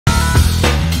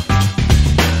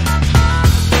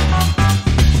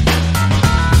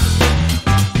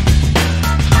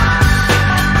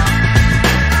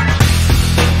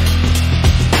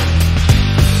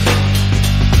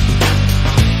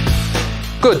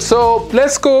Good. So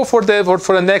let's go for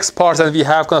the next part, and we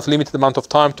have kind of limited amount of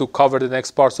time to cover the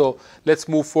next part. So let's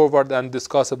move forward and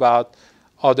discuss about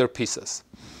other pieces.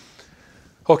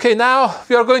 Okay, now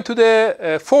we are going to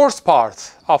the fourth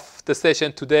part of the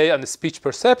session today on the speech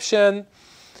perception.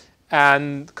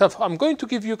 And kind of, I'm going to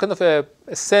give you kind of a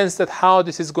sense that how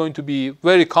this is going to be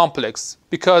very complex.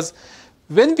 Because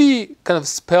when we kind of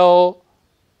spell,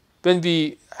 when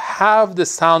we have the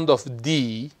sound of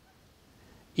D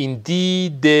in D,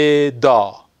 de,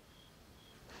 da,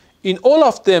 in all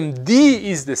of them, D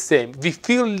is the same. We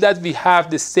feel that we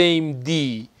have the same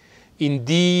D in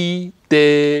D,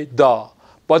 de, da.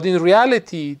 But in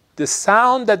reality, the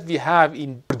sound that we have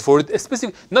in, for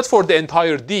especially, not for the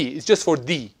entire D, it's just for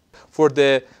D, for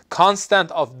the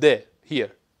constant of de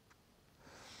here.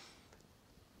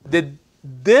 The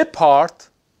de part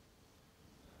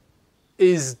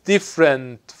is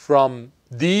different from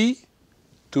D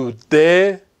to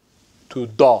de to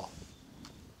da.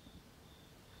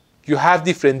 You have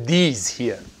different Ds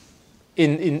here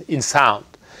in sound.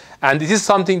 And this is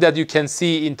something that you can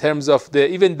see in terms of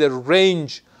even the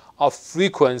range of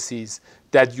frequencies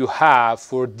that you have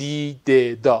for D,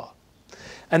 de, da.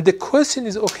 And the question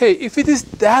is, okay, if it is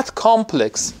that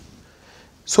complex,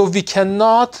 so we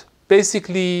cannot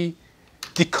basically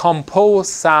decompose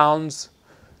sounds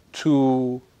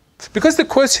to, because the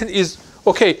question is,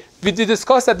 okay, we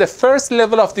discussed that the first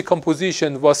level of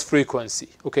decomposition was frequency.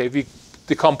 Okay, we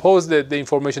decomposed the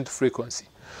information to frequency.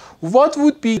 What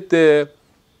would be the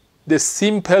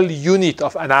simple unit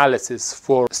of analysis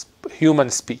for human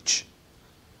speech?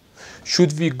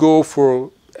 Should we go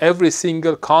for every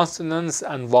single consonants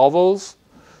and vowels?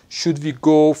 Should we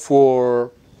go for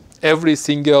every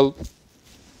single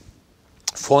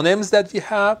phonemes that we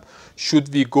have?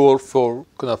 Should we go for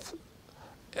kind of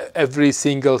every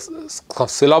single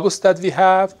syllabus that we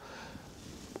have?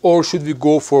 Or should we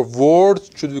go for words?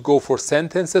 Should we go for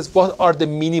sentences? What are the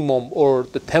minimum or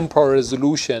the temporal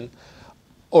resolution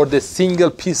or the single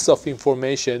piece of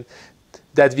information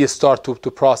that we start to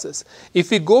process?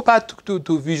 If we go back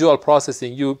to visual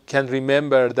processing, you can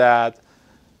remember that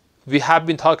we have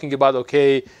been talking about,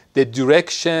 okay, the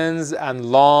directions and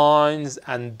lines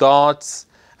and dots.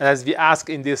 And as we ask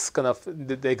in this kind of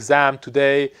the exam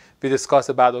today, we discuss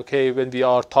about, okay, when we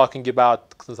are talking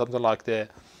about something like the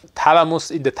thalamus,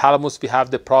 in the thalamus we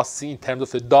have the processing in terms of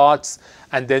the dots,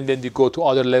 and then when we go to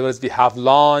other levels we have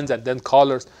lines and then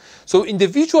colors. So in the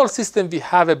visual system we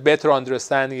have a better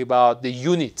understanding about the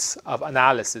units of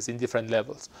analysis in different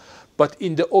levels. But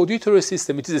in the auditory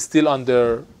system it is still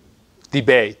under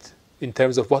debate in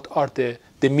terms of what are the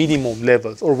minimum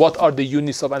levels or what are the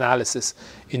units of analysis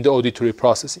in the auditory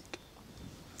processing.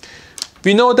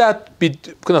 We know that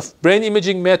with kind of brain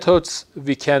imaging methods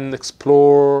we can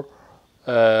explore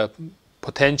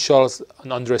potentials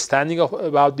and understanding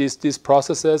about these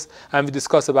processes, and we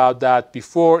discussed about that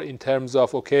before in terms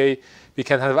of, okay, we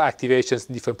can have activations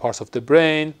in different parts of the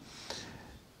brain.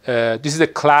 This is a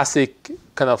classic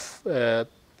kind of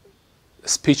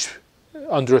speech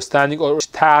understanding or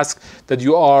task that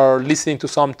you are listening to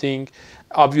something.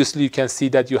 Obviously you can see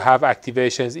that you have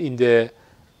activations in the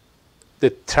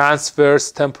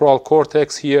transverse temporal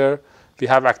cortex here. We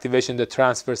have activation in the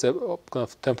transverse kind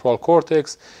of temporal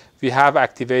cortex. We have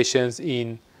activations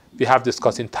we have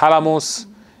discussed in thalamus,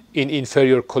 in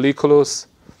inferior colliculus.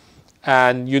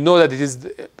 And you know that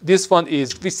this one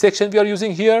is, which section we are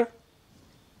using here?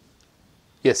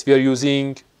 Yes, we are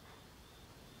using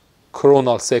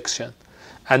coronal section.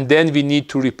 And then we need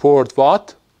to report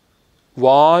what?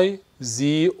 Y,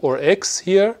 Z, or X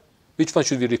here. Which one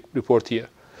should we report here?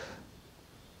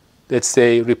 Let's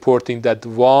say reporting that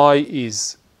Y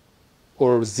is,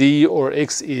 or Z or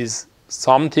X is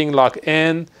something like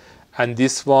N, and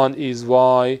this one is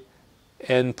Y,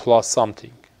 N plus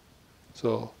something.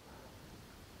 So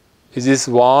is this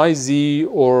Y, Z,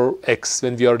 or X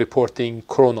when we are reporting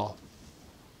coronal?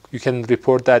 You can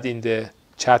report that in the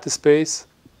chat space.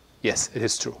 Yes, it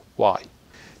is true, Y.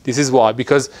 This is Y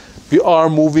because we are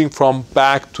moving from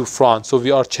back to front, so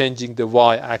we are changing the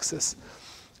Y axis.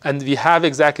 And we have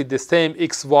exactly the same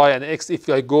X, Y, and X. If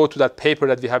I go to that paper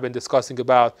that we have been discussing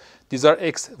about, these are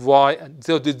X, Y, and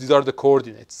so these are the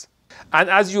coordinates. And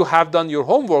as you have done your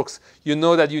homeworks, you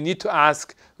know that you need to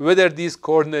ask whether these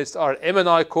coordinates are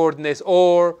MNI coordinates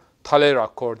or Thalera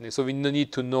coordinates. So we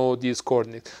need to know these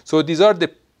coordinates. So these are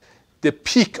the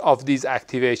peak of these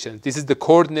activations. This is the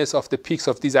coordinates of the peaks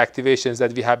of these activations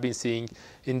that we have been seeing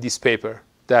in this paper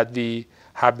that we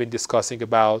have been discussing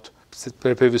about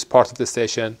the previous part of the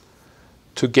session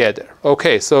together.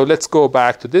 Okay, so let's go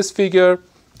back to this figure.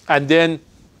 And then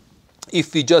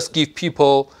if we just give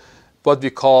people what we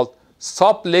call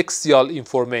sublexial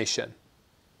information.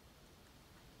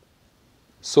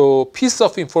 So pieces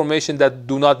of information that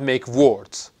do not make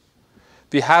words.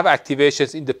 We have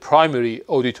activations in the primary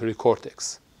auditory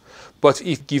cortex. But if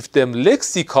you give them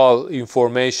lexical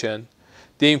information,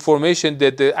 the information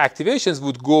that the activations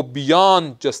would go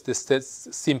beyond just the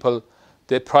simple,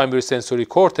 the primary sensory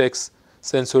cortex,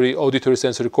 auditory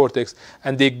sensory cortex,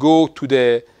 and they go to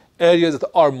the areas that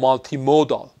are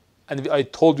multimodal. And I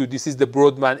told you this is the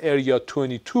Brodmann area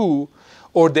 22,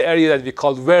 or the area that we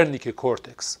call Wernicke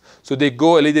cortex. So they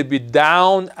go a little bit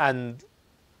down and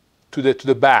to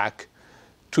the back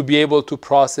to be able to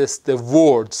process the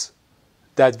words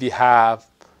that we have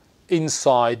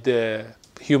inside the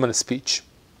human speech.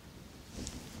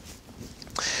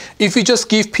 If we just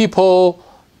give people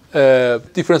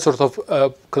different sort of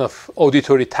kind of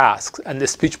auditory tasks and the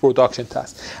speech production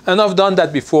tasks. And I've done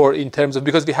that before in terms of,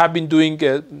 because we have been doing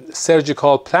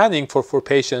surgical planning for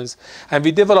patients, and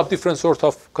we develop different sort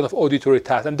of kind of auditory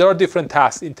tasks. And there are different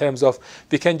tasks in terms of,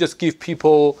 we can just give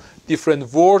people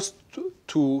different words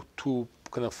to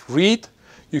kind of read.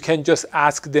 You can just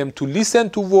ask them to listen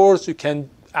to words. You can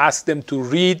ask them to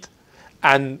read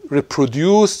and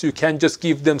reproduce. You can just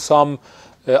give them some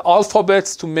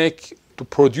alphabets to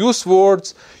produce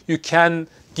words. You can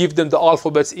give them the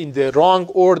alphabets in the wrong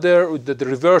order, or the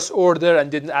reverse order, and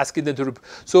then asking them to.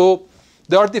 So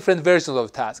there are different versions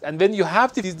of the task. And when you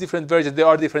have these different versions, there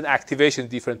are different activations in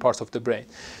different parts of the brain.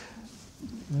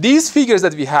 These figures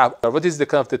that we have, what is the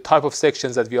kind of the type of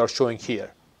sections that we are showing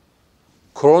here?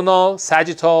 Coronal,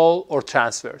 sagittal, or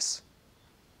transverse?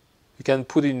 You can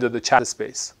put it into the chat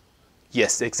space.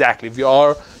 Yes, exactly. We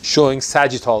are showing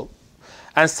sagittal.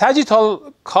 And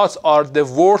sagittal cuts are the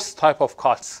worst type of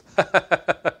cuts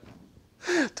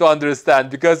to understand,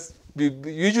 because we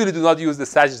usually do not use the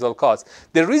sagittal cuts.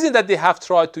 The reason that they have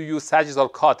tried to use sagittal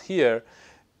cut here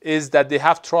is that they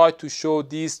have tried to show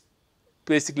these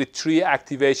basically 3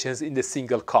 activations in the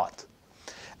single cut.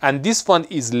 And this one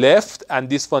is left, and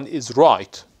this one is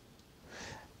right.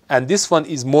 And this one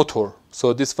is motor.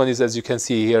 So this one is, as you can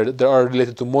see here, they are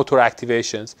related to motor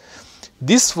activations.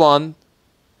 This one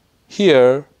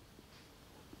here,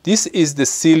 this is the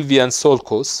Sylvian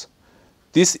sulcus.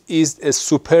 This is a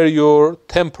superior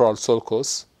temporal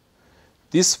sulcus.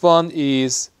 This one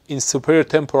is in superior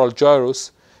temporal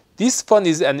gyrus. This one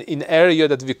is in area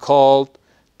that we call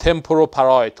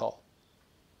temporoparietal.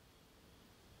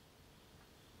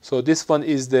 So this one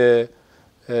is the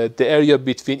area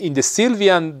between, in the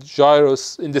Sylvian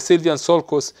gyrus, in the Sylvian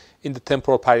sulcus, in the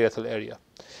temporoparietal area.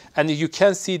 And you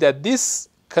can see that this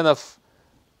kind of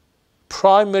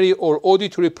primary or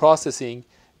auditory processing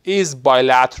is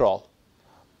bilateral.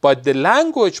 But the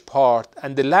language part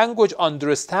and the language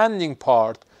understanding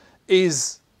part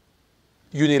is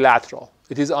unilateral.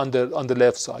 It is on the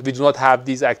left side. We do not have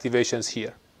these activations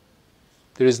here.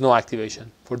 There is no activation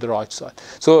for the right side.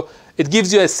 So it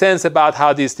gives you a sense about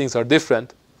how these things are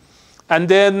different. And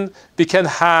then we can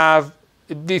have,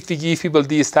 if we give people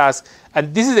these tasks,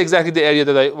 and this is exactly the area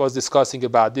that I was discussing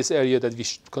about, this area that we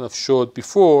kind of showed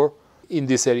before in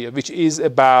this area, which is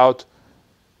about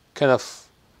kind of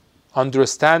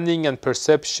understanding and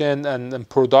perception and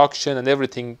production and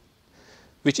everything,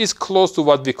 which is close to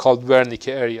what we call Wernicke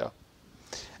area.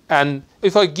 And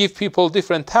if I give people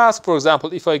different tasks, for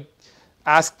example, if I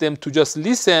ask them to just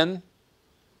listen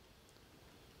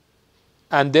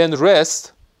and then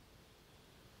rest,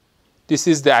 this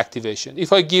is the activation.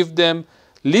 If I give them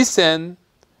listen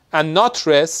and not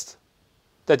rest,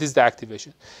 that is the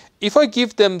activation. If I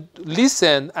give them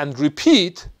listen and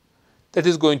repeat, that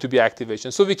is going to be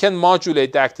activation. So we can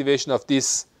modulate the activation of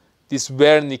this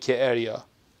Wernicke area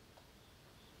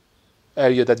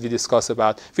that we discussed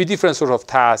about with different sort of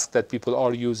tasks that people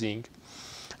are using.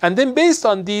 And then based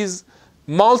on these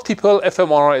multiple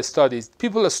fMRI studies,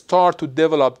 people start to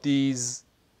develop these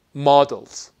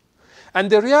models. And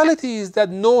the reality is that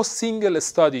no single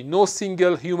study, no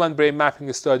single human brain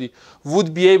mapping study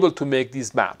would be able to make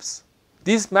these maps.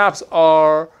 These maps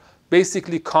are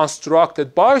basically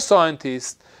constructed by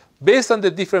scientists based on the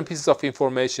different pieces of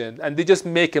information, and they just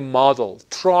make a model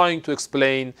trying to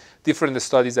explain different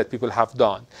studies that people have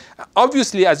done.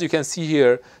 Obviously, as you can see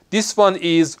here, this one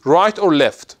is right or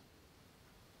left.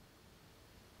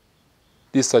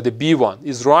 This side, the B one,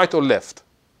 is right or left.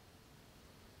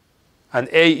 And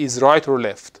A is right or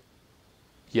left.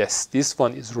 Yes, this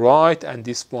one is right and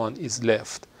this one is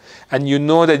left. And you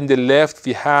know that in the left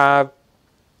we have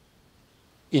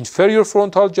inferior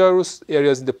frontal gyrus,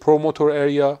 areas in the promotor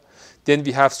area. Then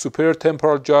we have superior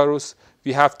temporal gyrus.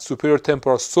 We have superior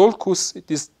temporal sulcus.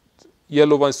 This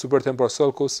yellow one is superior temporal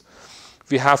sulcus.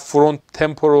 We have front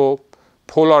temporoparietal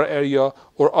polar area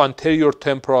or anterior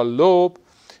temporal lobe.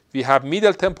 We have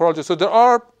middle temporal. So there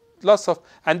are lots of,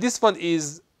 and this one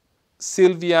is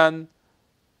sylvian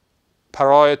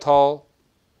parietal.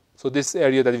 So this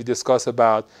area that we discussed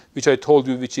about, which I told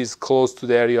you, which is close to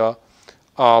the area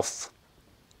of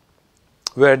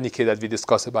Wernicke that we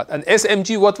discussed about. And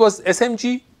SMG, what was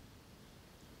SMG?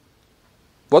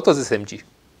 What was SMG?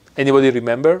 Anybody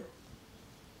remember?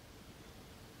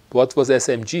 What was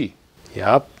SMG?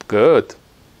 Yep, good.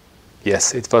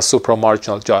 Yes, it was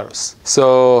supramarginal gyrus.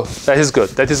 So that is good.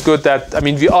 That is good that, I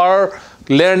mean, we are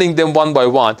learning them one by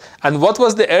one. And what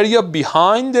was the area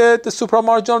behind the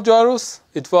supramarginal gyrus?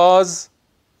 It was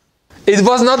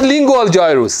not lingual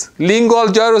gyrus. Lingual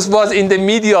gyrus was in the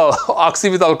medial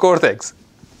occipital cortex.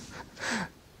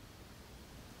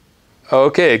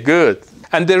 Okay, good.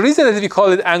 And the reason that we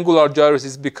call it angular gyrus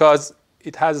is because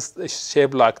it has a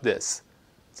shape like this,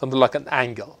 something like an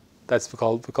angle. That's we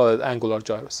call it angular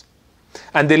gyrus.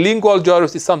 And the lingual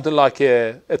gyrus is something like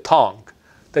a tongue.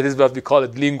 That is what we call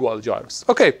it, lingual gyrus.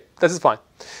 Okay, that is fine.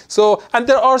 So, and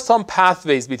there are some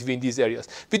pathways between these areas.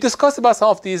 We discussed about some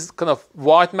of these kind of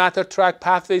white matter tract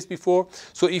pathways before.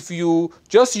 So if you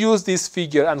just use this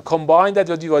figure and combine that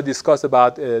what we discussed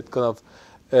about kind of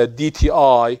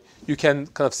DTI, you can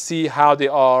kind of see how they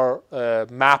are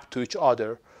mapped to each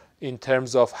other in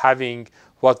terms of having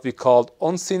what we called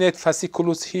uncinate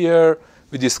fasciculus here.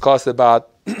 We discussed about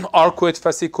arcuate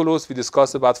fasciculus. We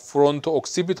discussed about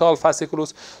fronto-occipital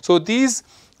fasciculus. So these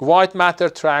white matter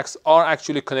tracts are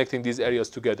actually connecting these areas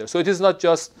together. So it is not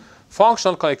just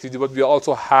functional connectivity, but we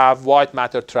also have white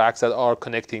matter tracts that are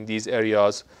connecting these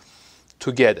areas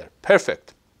together.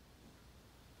 Perfect.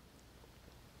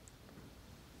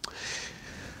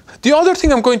 The other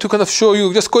thing I'm going to kind of show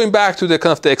you, just going back to the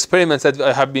kind of the experiments that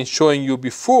I have been showing you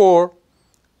before.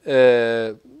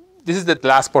 This is the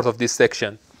last part of this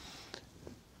section.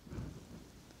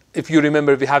 If you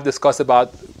remember, we have discussed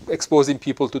about exposing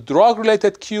people to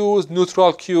drug-related cues,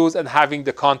 neutral cues, and having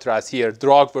the contrast here,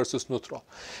 drug versus neutral.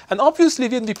 And obviously,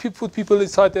 when we put people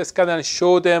inside the scanner and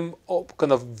show them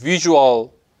kind of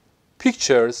visual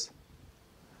pictures,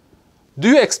 do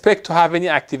you expect to have any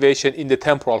activation in the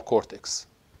temporal cortex?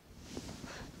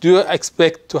 Do you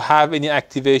expect to have any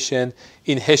activation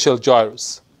in Heschel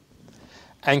gyrus?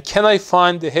 And can I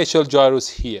find the Heschel gyrus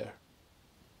here?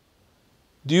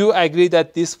 Do you agree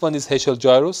that this one is Heschel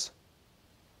gyrus?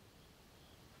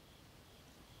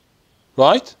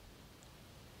 Right?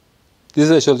 This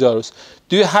is Heschel gyrus.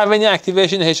 Do you have any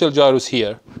activation in Heschel gyrus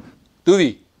here? Do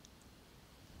we?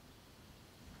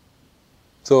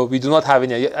 So we do not have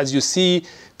any. As you see,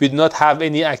 we do not have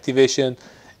any activation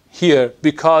here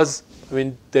because, I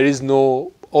mean, there is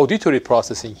no auditory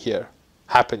processing here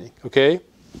happening, okay?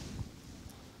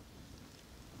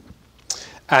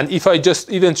 And if I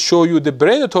just even show you the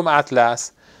brainotome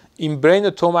atlas, in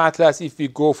brainotome atlas, if we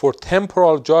go for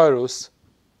temporal gyrus,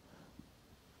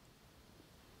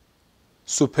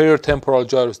 superior temporal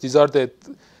gyrus, these are the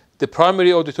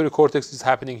primary auditory cortex is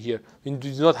happening here. I mean,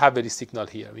 we do not have any signal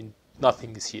here. I mean,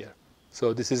 nothing is here.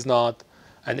 So this is not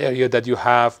an area that you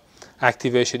have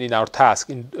activation in our task,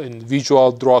 in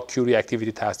visual drug cue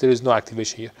reactivity task. There is no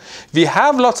activation here. We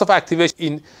have lots of activation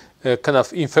in kind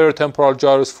of inferior temporal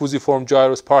gyrus, fusiform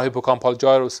gyrus, parahippocampal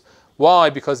gyrus. Why?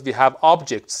 Because we have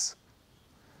objects.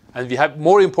 And we have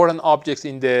more important objects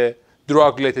in the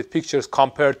drug-related pictures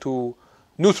compared to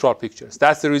neutral pictures.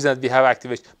 That's the reason that we have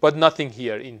activation, but nothing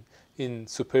here in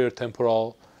superior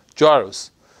temporal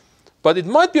gyrus. But it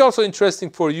might be also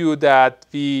interesting for you that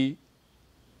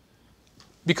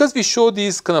because we show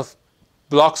these kind of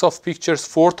blocks of pictures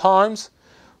 4 times,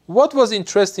 what was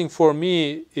interesting for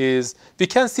me is we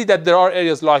can see that there are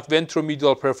areas like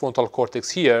ventromedial prefrontal cortex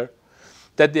here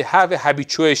that they have a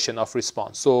habituation of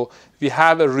response. So we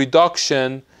have a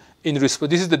reduction in response.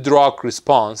 This is the drug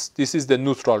response. This is the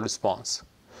neutral response.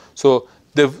 So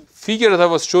the figure that I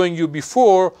was showing you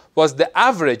before was the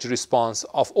average response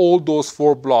of all those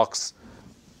 4 blocks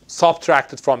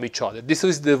subtracted from each other. This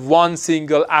is the one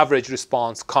single average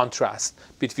response contrast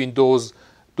between those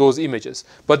images.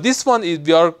 But this one is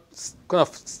we are kind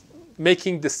of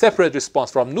making the separate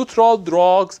response from neutral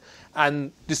drugs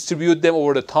and distribute them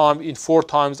over the time in 4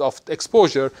 times of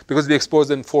exposure because we expose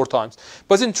them 4 times.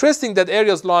 But it's interesting that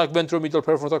areas like ventromedial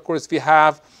prefrontal cortex, we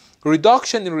have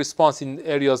reduction in response in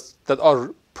areas that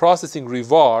are processing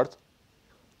reward.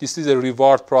 This is a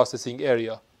reward processing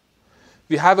area.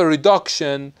 We have a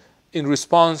reduction in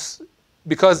response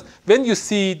because when you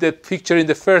see the picture in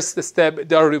the first step,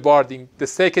 they are rewarding. The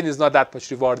second is not that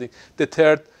much rewarding. The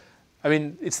third, I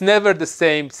mean, it's never the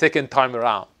same second time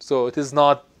around. So it is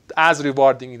not as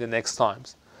rewarding in the next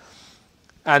times.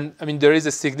 And I mean, there is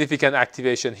a significant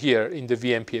activation here in the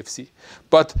VMPFC.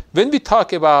 But when we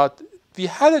talk about, we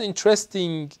had an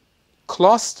interesting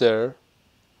cluster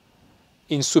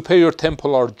in superior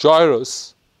temporal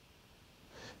gyrus,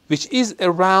 which is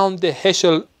around the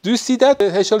Heschel. Do you see that, the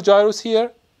Heschel gyrus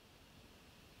here?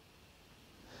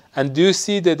 And do you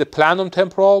see the planum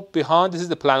temporal behind? This is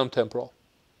the planum temporal.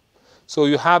 So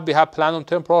we have planum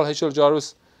temporal, Heschel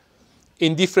gyrus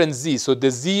in different Z. So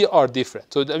the Z are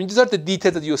different. So I mean, these are the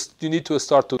details that you need to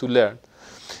start to learn.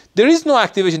 There is no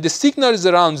activation. The signal is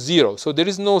around 0. So there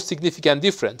is no significant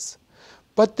difference.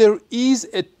 But there is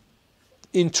an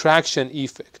interaction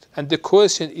effect. And the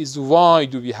question is, why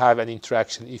do we have an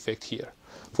interaction effect here?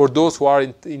 For those who are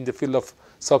in the field of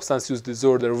substance use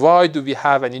disorder, why do we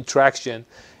have an interaction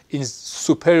in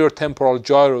superior temporal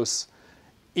gyrus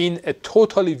in a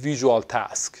totally visual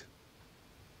task?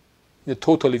 In a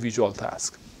totally visual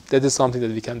task. That is something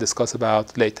that we can discuss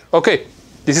about later. Okay,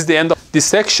 this is the end of this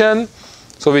section.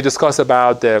 So we discussed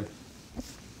about the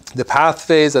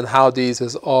pathways and how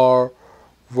these are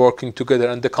working together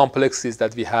and the complexities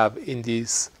that we have in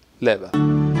this level.